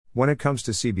When it comes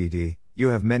to CBD, you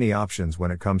have many options when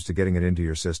it comes to getting it into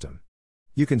your system.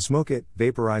 You can smoke it,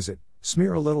 vaporize it,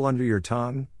 smear a little under your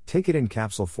tongue, take it in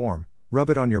capsule form, rub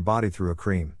it on your body through a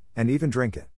cream, and even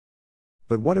drink it.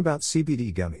 But what about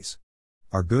CBD gummies?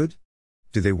 Are good?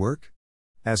 Do they work?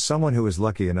 As someone who is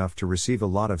lucky enough to receive a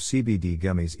lot of CBD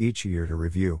gummies each year to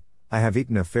review, I have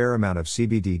eaten a fair amount of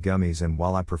CBD gummies, and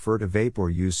while I prefer to vape or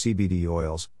use CBD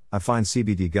oils, I find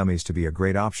CBD gummies to be a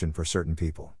great option for certain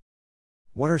people.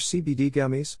 What are CBD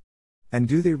gummies? And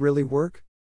do they really work?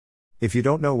 If you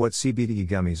don't know what CBD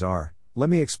gummies are, let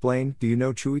me explain. Do you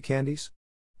know chewy candies?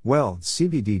 Well,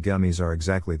 CBD gummies are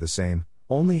exactly the same,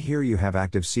 only here you have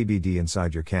active CBD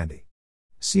inside your candy.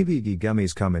 CBD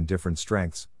gummies come in different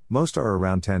strengths, most are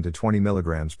around 10 to 20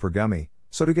 milligrams per gummy,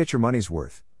 so to get your money's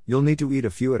worth, you'll need to eat a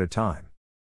few at a time.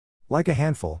 Like a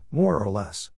handful, more or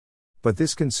less. But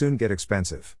this can soon get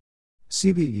expensive.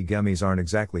 CBD gummies aren't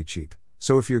exactly cheap,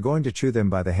 so if you're going to chew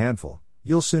them by the handful,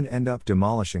 you'll soon end up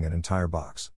demolishing an entire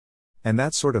box. And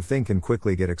that sort of thing can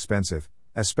quickly get expensive,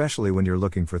 especially when you're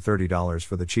looking for $30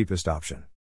 for the cheapest option.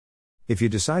 If you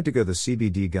decide to go the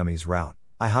CBD gummies route,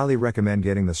 I highly recommend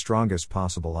getting the strongest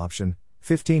possible option,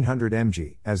 1500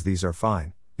 mg, as these are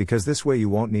fine, because this way you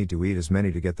won't need to eat as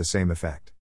many to get the same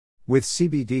effect. With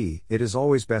CBD, it is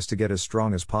always best to get as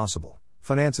strong as possible,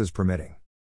 finances permitting.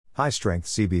 High-strength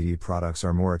CBD products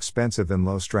are more expensive than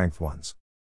low-strength ones.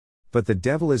 But the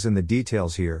devil is in the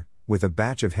details here. With a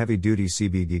batch of heavy-duty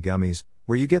CBD gummies,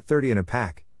 where you get 30 in a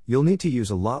pack, you'll need to use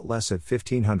a lot less at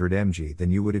 1500 mg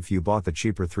than you would if you bought the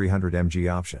cheaper 300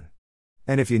 mg option.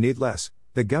 And if you need less,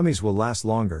 the gummies will last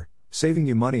longer, saving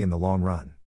you money in the long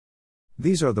run.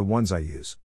 These are the ones I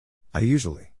use.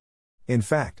 In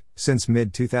fact, since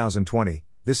mid-2020,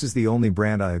 this is the only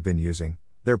brand I have been using.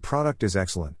 Their product is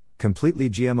excellent, completely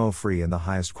GMO-free and the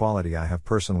highest quality I have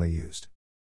personally used.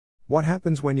 What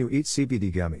happens when you eat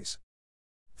CBD gummies?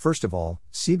 First of all,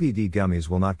 CBD gummies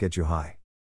will not get you high.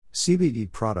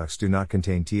 CBD products do not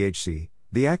contain THC,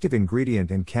 the active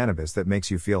ingredient in cannabis that makes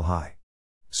you feel high.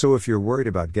 So if you're worried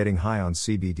about getting high on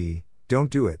CBD, don't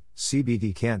do it.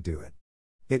 CBD can't do it.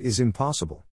 It is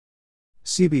impossible.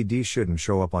 CBD shouldn't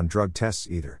show up on drug tests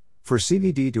either. For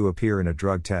CBD to appear in a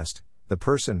drug test,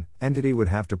 the entity would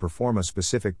have to perform a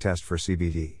specific test for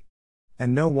CBD.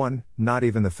 And no one, not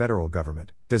even the federal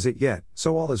government, does it yet,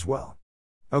 so all is well.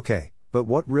 Okay. But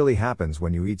what really happens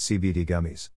when you eat CBD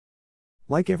gummies?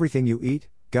 Like everything you eat,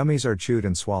 gummies are chewed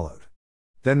and swallowed.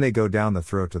 Then they go down the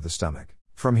throat to the stomach.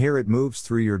 From here it moves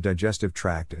through your digestive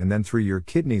tract and then through your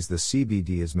kidneys. The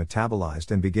CBD is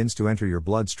metabolized and begins to enter your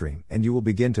bloodstream, and you will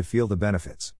begin to feel the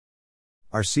benefits.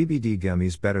 Are CBD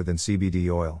gummies better than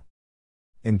CBD oil?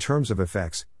 In terms of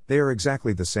effects, they are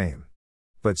exactly the same.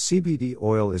 But CBD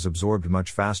oil is absorbed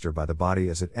much faster by the body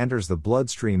as it enters the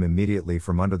bloodstream immediately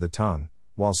from under the tongue,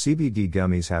 while CBD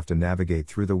gummies have to navigate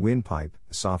through the windpipe,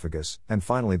 esophagus, and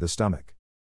finally the stomach.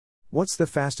 What's the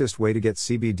fastest way to get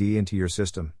CBD into your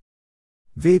system?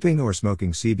 Vaping or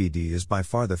smoking CBD is by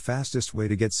far the fastest way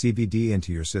to get CBD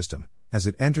into your system, as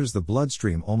it enters the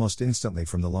bloodstream almost instantly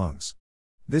from the lungs.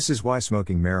 This is why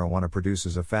smoking marijuana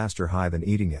produces a faster high than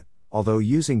eating it, although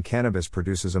using cannabis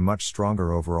produces a much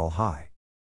stronger overall high.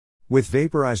 With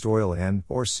vaporized oil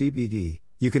or CBD,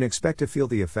 you can expect to feel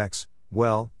the effects,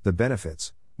 the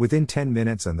benefits, within 10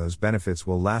 minutes, and those benefits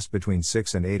will last between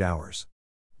 6 and 8 hours.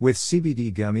 With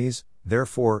CBD gummies,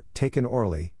 therefore, taken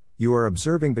orally, you are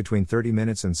observing between 30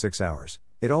 minutes and 6 hours.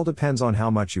 It all depends on how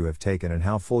much you have taken and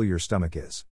how full your stomach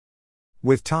is.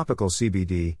 With topical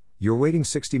CBD, you're waiting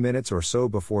 60 minutes or so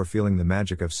before feeling the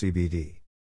magic of CBD.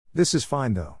 This is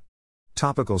fine though.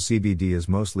 Topical CBD is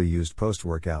mostly used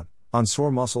post-workout, on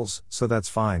sore muscles, so that's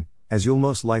fine, as you'll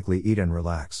most likely eat and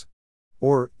relax.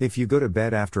 Or, if you go to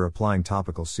bed after applying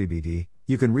topical CBD,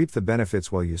 you can reap the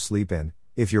benefits while you sleep in.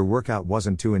 If your workout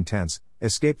wasn't too intense,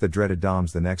 escape the dreaded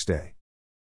DOMS the next day.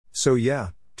 So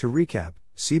to recap,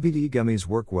 CBD gummies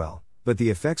work well, but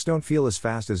the effects don't feel as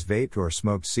fast as vaped or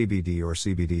smoked CBD or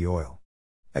CBD oil.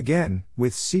 Again,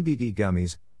 with CBD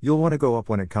gummies, you'll want to go up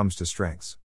when it comes to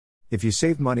strengths. If you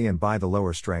save money and buy the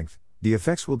lower strength, the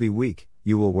effects will be weak,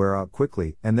 you will wear out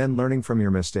quickly, and then learning from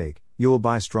your mistake, you will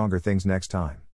buy stronger things next time.